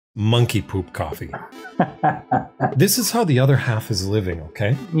monkey poop coffee. This is how the other half is living,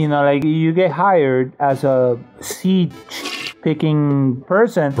 okay? You know, like you get hired as a seed picking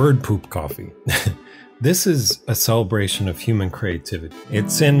person. Bird poop coffee. This is a celebration of human creativity.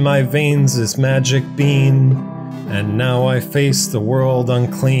 It's in my veins, this magic bean, and now I face the world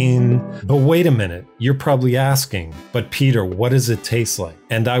unclean. But wait a minute, you're probably asking, but Peter, what does it taste like?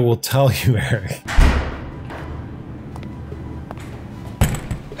 And I will tell you, Eric.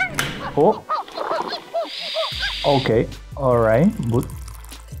 Oh. Okay. All right.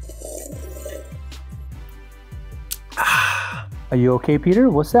 Are you okay, Peter?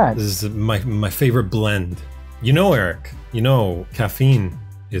 What's that? This is my favorite blend. You know, Eric, you know, caffeine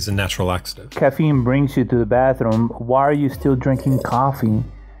is a natural laxative. Caffeine brings you to the bathroom. Why are you still drinking coffee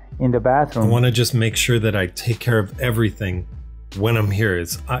in the bathroom? I want to just make sure that I take care of everything when I'm here.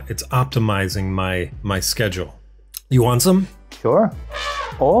 It's optimizing my schedule. You want some? Sure.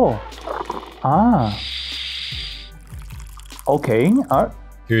 Oh. Ah. Okay.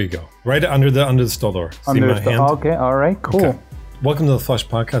 Here you go. Right under the stall door. See my hand? Okay. All right. Cool. Okay. Welcome to the Flush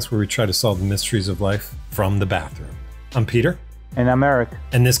Podcast, where we try to solve the mysteries of life from the bathroom. I'm Peter. And I'm Eric.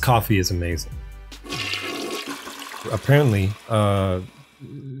 And this coffee is amazing. Apparently,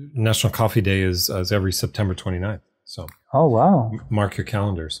 National Coffee Day is every September 29th. So, oh wow, mark your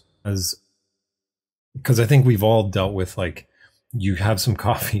calendars. Because I think we've all dealt with, like, you have some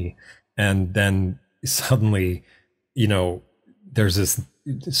coffee and then suddenly, you know, there's this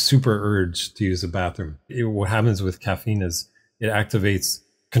super urge to use the bathroom. What happens with caffeine is it activates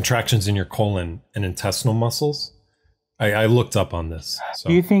contractions in your colon and intestinal muscles. I looked up on this. So.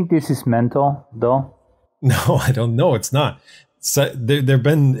 Do you think this is mental, though? No, I don't know. It's not. So there've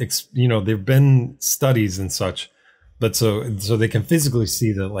been studies and such, but so they can physically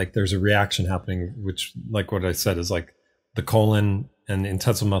see that, like, there's a reaction happening, which, like what I said, is like the colon and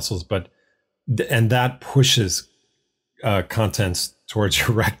intestinal muscles, and that pushes contents towards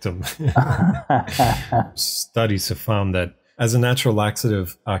your rectum. Studies have found that as a natural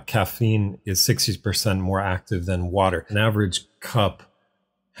laxative, caffeine is 60% more active than water. An average cup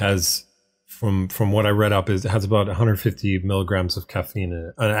has, from what I read up, has about 150 milligrams of caffeine in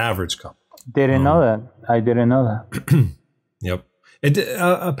it. An average cup. Didn't know that. I didn't know that. Yep.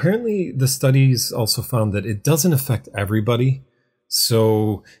 Apparently, the studies also found that it doesn't affect everybody.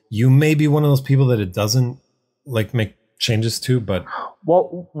 So you may be one of those people that it doesn't, like, make changes to, but...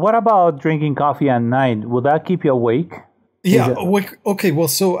 Well, what about drinking coffee at night? Will that keep you awake? Yeah. Okay. Well,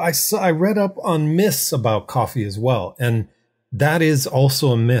 so I read up on myths about coffee as well, and that is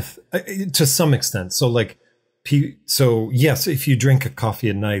also a myth to some extent. So, like, so yes, if you drink a coffee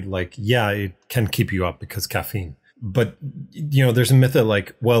at night, like, yeah, it can keep you up because caffeine. But, you know, there's a myth that,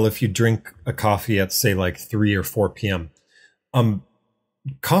 like, well, if you drink a coffee at, say, like 3 or 4 p.m.,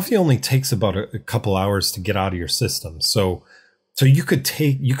 coffee only takes about a couple hours to get out of your system. So you could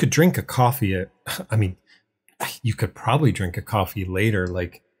drink a coffee you could probably drink a coffee later,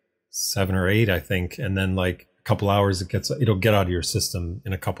 like 7 or 8, I think. And then, like, a couple hours, it'll get out of your system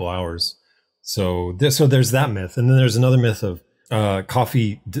in a couple hours. So there's that myth. And then there's another myth of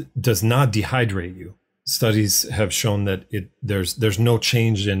coffee does not dehydrate you. Studies have shown that there's no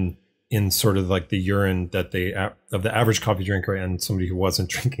change in sort of like the urine that of the average coffee drinker and somebody who wasn't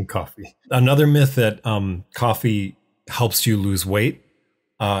drinking coffee. Another myth that coffee helps you lose weight.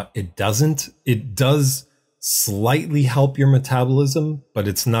 It doesn't. It does slightly help your metabolism, but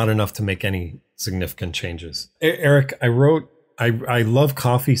it's not enough to make any significant changes. Eric, I love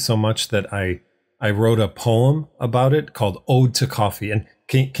coffee so much that I wrote a poem about it called Ode to Coffee. And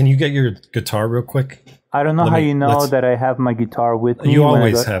can you get your guitar real quick? I don't know how you know that I have my guitar with me. You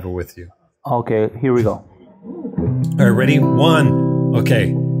always have it with you. Okay, here we go. All right, ready? 1.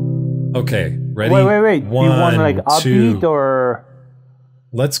 Okay, ready? Wait. 1, do you want, like, upbeat 2. or?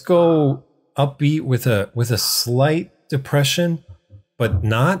 Let's go upbeat with a slight depression, but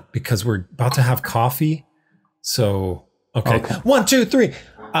not, because we're about to have coffee. So, okay. 1, 2, 3.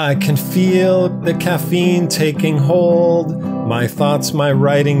 I can feel the caffeine taking hold. My thoughts, my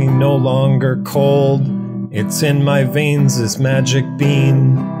writing no longer cold. It's in my veins, this magic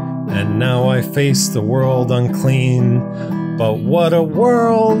bean, and now I face the world unclean. But what a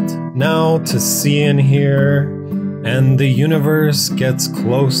world now to see and hear, and the universe gets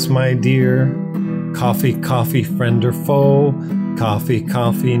close, my dear. Coffee, coffee, friend or foe, coffee,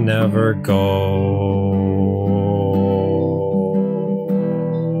 coffee, never go.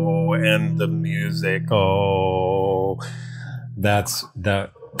 And the music, that's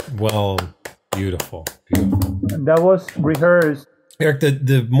that. Well, beautiful. That was rehearsed. Eric,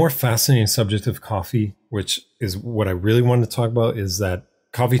 the more fascinating subject of coffee, which is what I really wanted to talk about, is that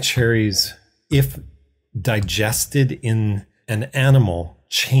coffee cherries, if digested in an animal,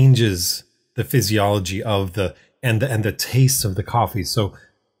 changes the physiology of and the taste of the coffee. So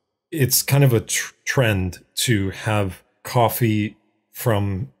it's kind of a trend to have coffee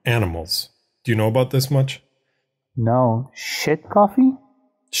from animals. Do you know about this much? No. Shit coffee?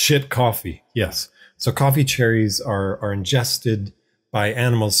 Shit coffee, yes. So coffee cherries are ingested by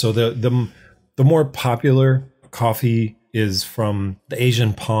animals. So the more popular coffee is from the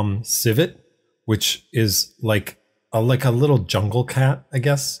Asian palm civet, which is like a little jungle cat, I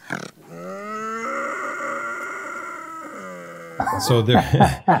guess. So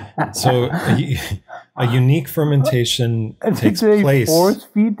a unique fermentation takes place. Force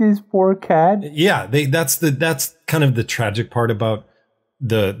feed this poor cat. Yeah, that's kind of the tragic part about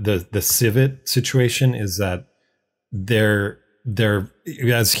the civet situation, is that they're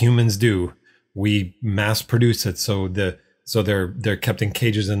as humans do, we mass produce it. So they're kept in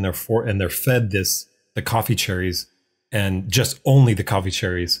cages and they're fed the coffee cherries, and just only the coffee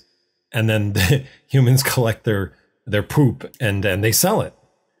cherries, and then the humans collect their poop and they sell it,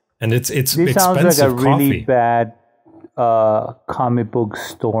 and it's this expensive sounds like a coffee. really bad comic book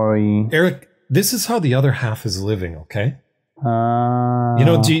story. Eric, this is how the other half is living. Okay.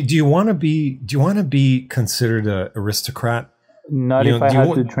 Do Do you want to be considered an aristocrat? Not if I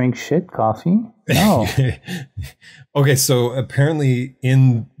had to drink shit coffee. No. Okay, so apparently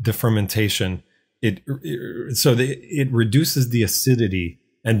in the fermentation, it reduces the acidity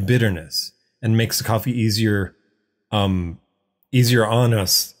and bitterness and makes the coffee easier on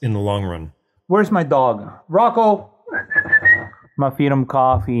us in the long run. Where's my dog? Rocco! I'm gonna feed him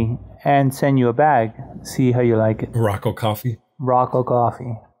coffee and send you a bag. See how you like it. Rocco coffee? Rocco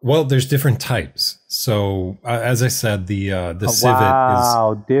coffee. Well, there's different types. So as I said, the civet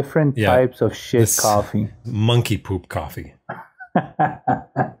is different types of shit coffee. Monkey poop coffee.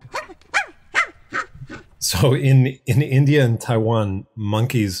 So in India and Taiwan,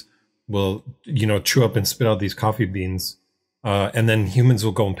 monkeys will chew up and spit out these coffee beans, and then humans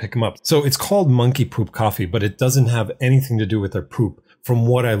will go and pick them up. So it's called monkey poop coffee, but it doesn't have anything to do with their poop, from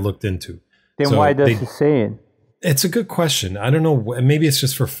what I looked into. Then why does it say it? It's a good question. I don't know. Maybe it's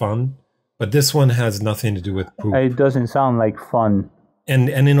just for fun, but this one has nothing to do with poop. It doesn't sound like fun. And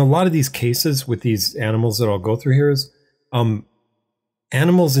in a lot of these cases with these animals that I'll go through here is,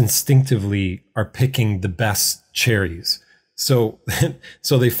 animals instinctively are picking the best cherries. So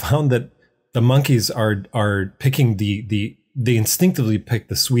they found that the monkeys are picking they instinctively pick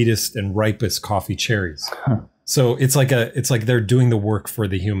the sweetest and ripest coffee cherries. Huh. So it's like they're doing the work for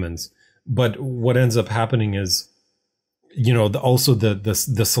the humans. But what ends up happening is, also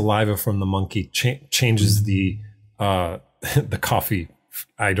the saliva from the monkey changes the coffee.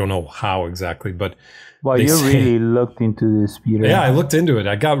 I don't know how exactly, but really looked into this, Peter. Yeah, I looked into it.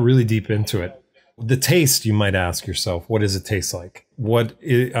 I got really deep into it. The taste, you might ask yourself, what does it taste like?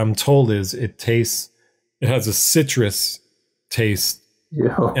 I'm told is it has a citrus taste,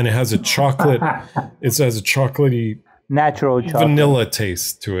 and it has a chocolate. It has a chocolatey, natural chocolate, vanilla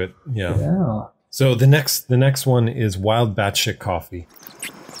taste to it. Yeah. So the next one is wild batshit coffee,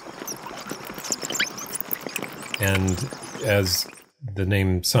 and as the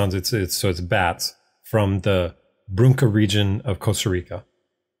name sounds, it's bats from the Brunca region of Costa Rica.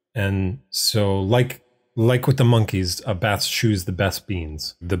 And so like with the monkeys, bats choose the best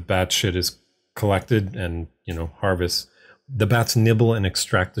beans. The bat shit is collected and, harvest. The bats nibble and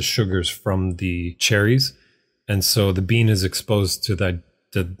extract the sugars from the cherries. And so the bean is exposed to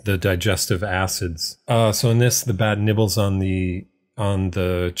the digestive acids. So in this, the bat nibbles on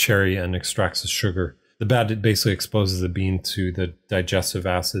the cherry and extracts the sugar. The bat basically exposes the bean to the digestive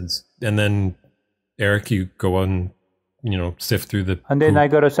acids. And then, Eric, you go on, sift through the And then poop. I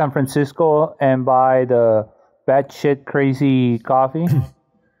go to San Francisco and buy the batshit crazy coffee.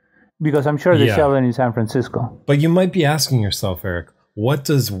 Because I'm sure they sell it in San Francisco. But you might be asking yourself, Eric, what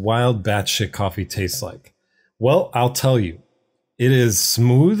does wild batshit coffee taste like? Well, I'll tell you. It is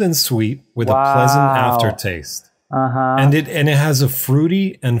smooth and sweet with a pleasant aftertaste. And it has a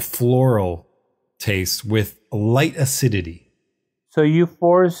fruity and floral taste with light acidity. So you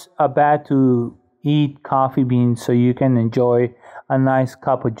force a bat to eat coffee beans so you can enjoy a nice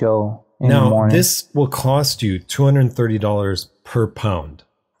cup of joe in the morning. Now, this will cost you $230 per pound.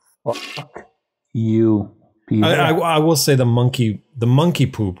 Fuck you, Peter. I will say the monkey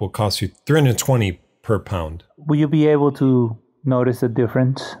poop will cost you $320 per pound. Will you be able to notice the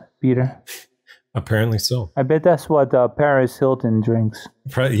difference, Peter? Apparently so. I bet that's what Paris Hilton drinks.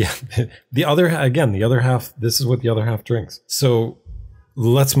 Yeah. The other half, this is what the other half drinks. So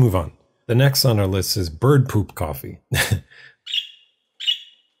let's move on. The next on our list is bird poop coffee.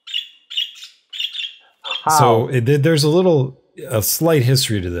 So there's a slight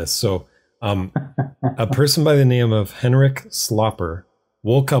history to this. So a person by the name of Henrik Slopper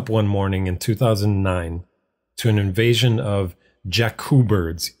woke up one morning in 2009 to an invasion of jacu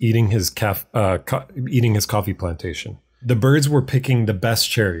birds eating his coffee plantation. The birds were picking the best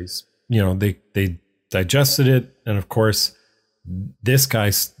cherries. You know, they digested it, and of course, this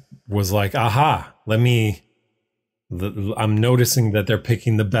guy was like, "Aha! I'm noticing that they're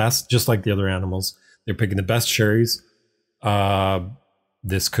picking the best, just like the other animals. They're picking the best cherries.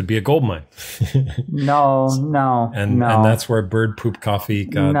 This could be a gold mine." No. And that's where bird poop coffee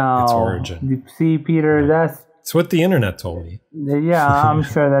got its origin. See, Peter, that's what the internet told me. Yeah, I'm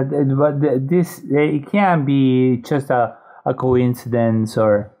sure that, but it can't be just a coincidence,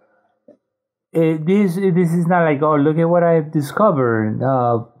 or this is not like, oh, look at what I've discovered.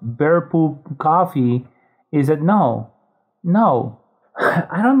 Bear poop coffee is that no.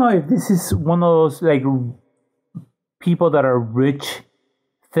 I don't know if this is one of those like people that are rich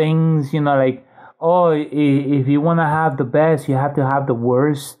things, you know, like, oh, if you want to have the best, you have to have the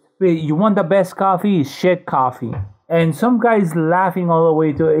worst. You want the best coffee? Shit coffee. And some guy's laughing all the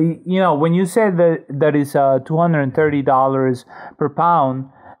way to, you know, when you said that is $230 per pound,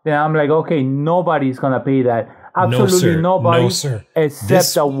 then I'm like, okay, nobody's going to pay that. Absolutely nobody. No, sir.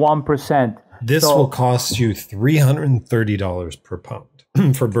 Except the 1%. This will cost you $330 per pound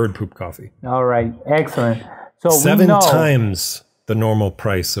for bird poop coffee. All right. Excellent. So 7 times the normal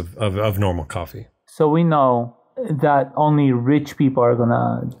price of normal coffee. So we know that only rich people are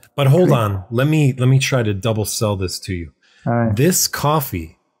gonna. But hold on, let me try to double sell this to you. All right. This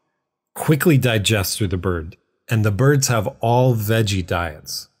coffee quickly digests through the bird, and the birds have all veggie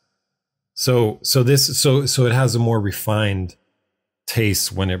diets. So it has a more refined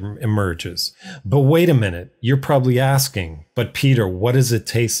taste when it emerges. But wait a minute, you're probably asking, but Peter, what does it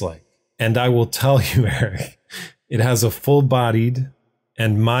taste like? And I will tell you, Eric, it has a full-bodied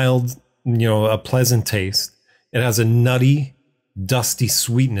and mild, a pleasant taste. It has a nutty, dusty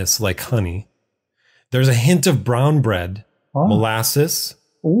sweetness like honey. There's a hint of brown bread, molasses,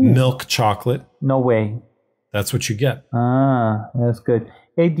 milk chocolate. No way. That's what you get. Ah, that's good.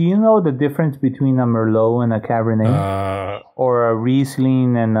 Hey, do you know the difference between a Merlot and a Cabernet? Or a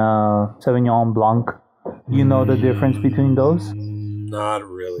Riesling and a Sauvignon Blanc? Do you know the difference between those? Not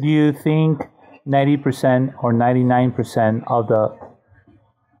really. Do you think 90% or 99%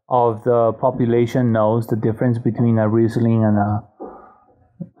 of the population knows the difference between a Riesling and a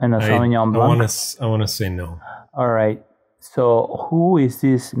Sauvignon Blanc? I want to say no. All right. So who is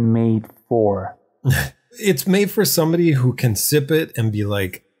this made for? It's made for somebody who can sip it and be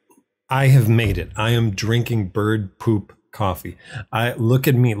like, I have made it. I am drinking bird poop coffee. Look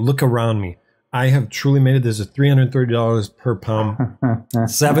at me. Look around me. I have truly made it. This is $330 per pound,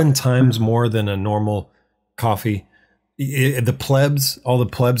 7 times more than a normal coffee. All the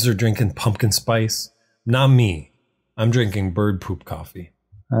plebs are drinking pumpkin spice. Not me. I'm drinking bird poop coffee.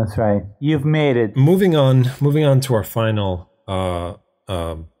 That's right. You've made it. Moving on to our final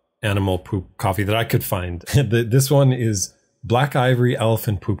animal poop coffee that I could find. This one is Black Ivory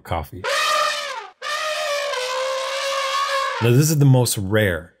Elephant Poop Coffee. Now, this is the most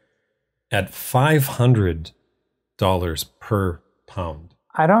rare at $500 per pound.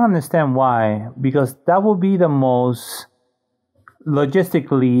 I don't understand why, because that would be the most,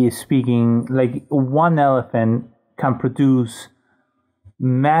 logistically speaking, like one elephant can produce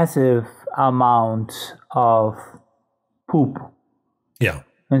massive amounts of poop. Yeah.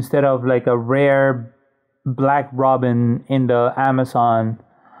 Instead of like a rare black robin in the Amazon,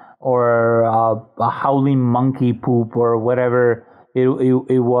 or a howling monkey poop, or whatever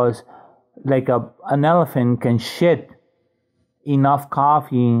it was. Like an elephant can shit enough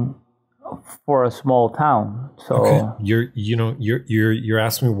coffee for a small town. So okay. You're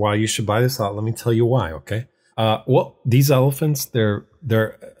asking me why you should buy this lot. Let me tell you why. Okay. Well, these elephants, they're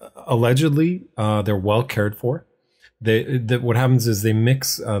allegedly they're well cared for. What happens is they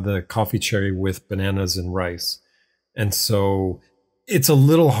mix the coffee cherry with bananas and rice, and so it's a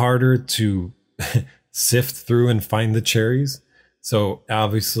little harder to sift through and find the cherries. So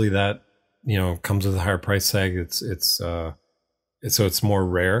obviously that comes with a higher price tag. So it's more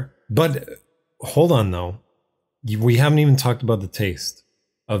rare. But hold on though, we haven't even talked about the taste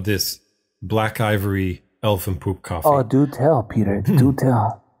of this Black Ivory Elephant Poop Coffee. Oh, do tell, Peter. Do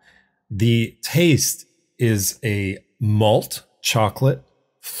tell. The taste is a malt, chocolate,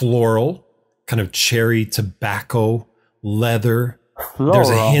 floral, kind of cherry, tobacco, leather. Floral.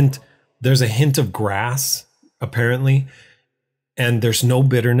 There's a hint of grass, apparently, and there's no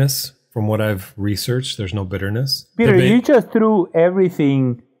bitterness. From what I've researched, there's no bitterness. Peter, you just threw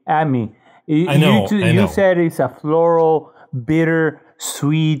everything at me. I know. You said it's a floral, bitter,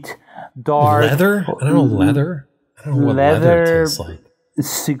 sweet, dark. Leather? I don't know leather. I don't know what leather tastes like.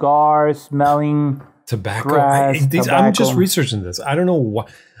 Cigar smelling. Tobacco. Grass, tobacco. I'm just researching this. I don't know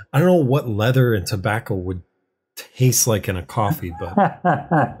what leather and tobacco would taste like in a coffee, but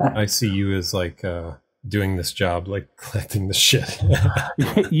I see you as like doing this job, like collecting the shit.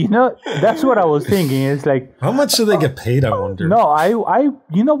 That's what I was thinking. It's like, how much do they get paid? I wonder. No, I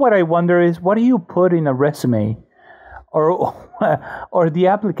what I wonder is, what do you put in a resume, or the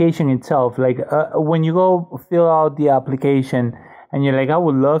application itself? Like when you go fill out the application, and you're like, I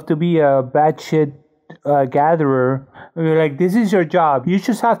would love to be a bad shit gatherer. You're like, this is your job. You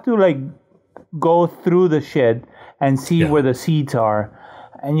just have to like go through the shit and see where the seeds are.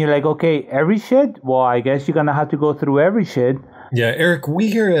 And you're like, okay, every shit? Well, I guess you're going to have to go through every shit. Yeah, Eric, we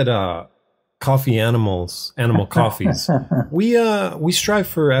here at Coffee Animals, Animal Coffees, we strive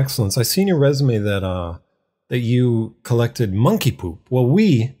for excellence. I see in your resume that you collected monkey poop. Well,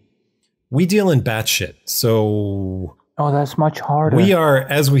 we deal in bat shit. So... Oh, that's much harder. We are,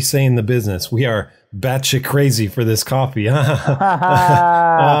 as we say in the business, we are batshit crazy for this coffee. You're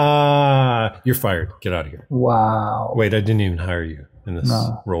fired. Get out of here. Wow. Wait, I didn't even hire you in this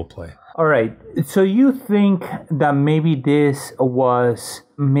role play. All right. So you think that maybe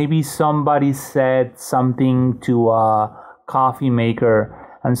somebody said something to a coffee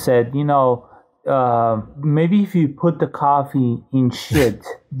maker and said, maybe if you put the coffee in shit,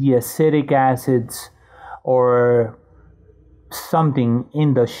 the acidic acids or something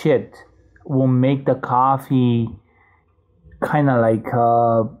in the shit will make the coffee kind of like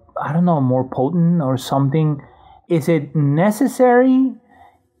I don't know, more potent or something. Is it necessary?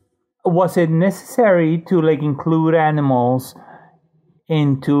 Was it necessary to like include animals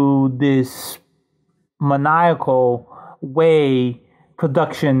into this maniacal way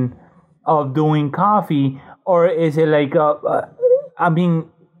production of doing coffee, or is it like I mean,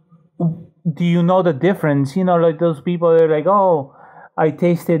 do you know the difference? Like those people are like, oh, I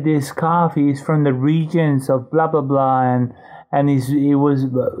tasted this coffee. It's from the regions of blah, blah, blah. And it was,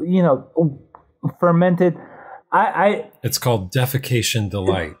 fermented. It's called defecation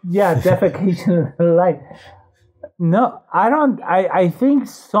delight. Yeah, defecation delight. No, I don't. I think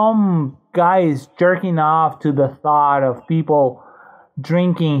some guy is jerking off to the thought of people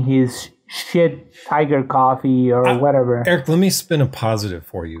drinking his shit tiger coffee or whatever. Eric, let me spin a positive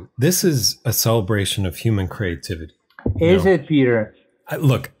for you. This is a celebration of human creativity. Is it, Peter?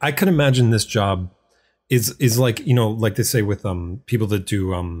 Look, I could imagine this job is like, like they say with people that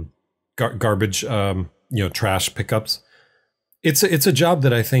do garbage, trash pickups. It's a job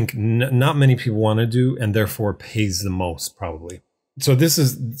that I think not many people want to do, and therefore pays the most probably. So this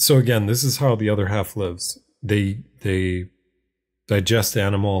is how the other half lives. They digest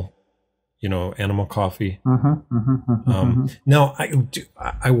animal coffee. Now,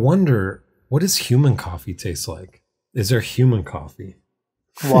 I wonder, what does human coffee taste like? Is there human coffee?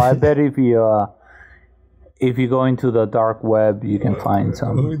 Well, I bet if you go into the dark web, you can find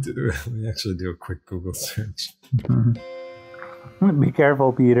some. Let me actually do a quick Google search. Be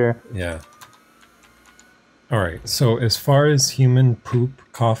careful, Peter. Yeah. All right. So as far as human poop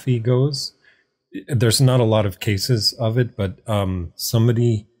coffee goes, there's not a lot of cases of it, but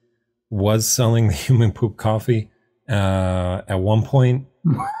somebody was selling the human poop coffee at one point.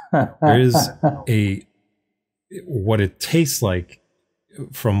 There is what it tastes like,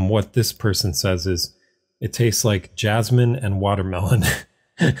 from what this person says, is it tastes like jasmine and watermelon.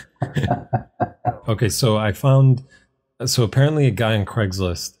 Okay, so apparently a guy on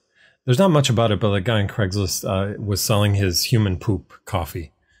Craigslist, there's not much about it, but a guy on Craigslist was selling his human poop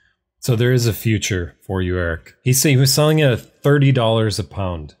coffee. So there is a future for you, Eric. He was selling it at $30 a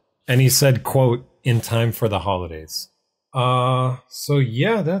pound. And he said, quote, in time for the holidays. So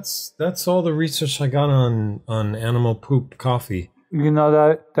yeah, that's all the research I got on animal poop coffee.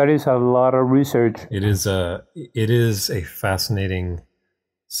 That is a lot of research. It is a fascinating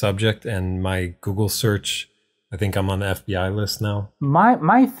subject, and my Google search, I think I'm on the FBI list now.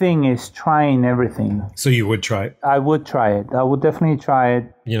 My thing is trying everything. So you would try it? I would try it. I would definitely try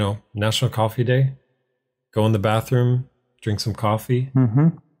it. National Coffee Day. Go in the bathroom, drink some coffee. Mm-hmm.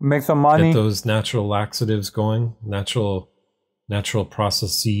 Make some money. Get those natural laxatives going. Natural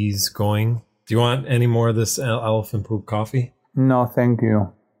processes going. Do you want any more of this elephant poop coffee? No, thank you.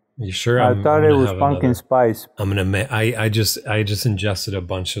 Are you sure? I thought it was pumpkin spice. I just ingested a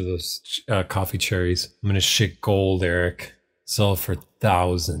bunch of those coffee cherries. I'm gonna shit gold, Eric. Sell for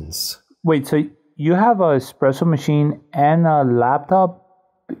thousands. Wait, so you have a espresso machine and a laptop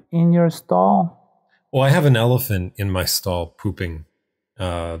in your stall? Well, I have an elephant in my stall pooping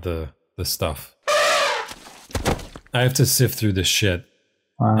the the stuff. I have to sift through this shit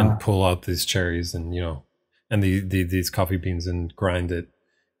Wow. and pull out these cherries and, you know, and these coffee beans and grind it.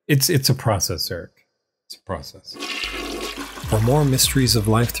 It's a process, Eric. It's a process. For more mysteries of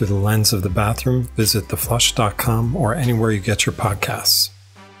life through the lens of the bathroom, visit theflush.com or anywhere you get your podcasts.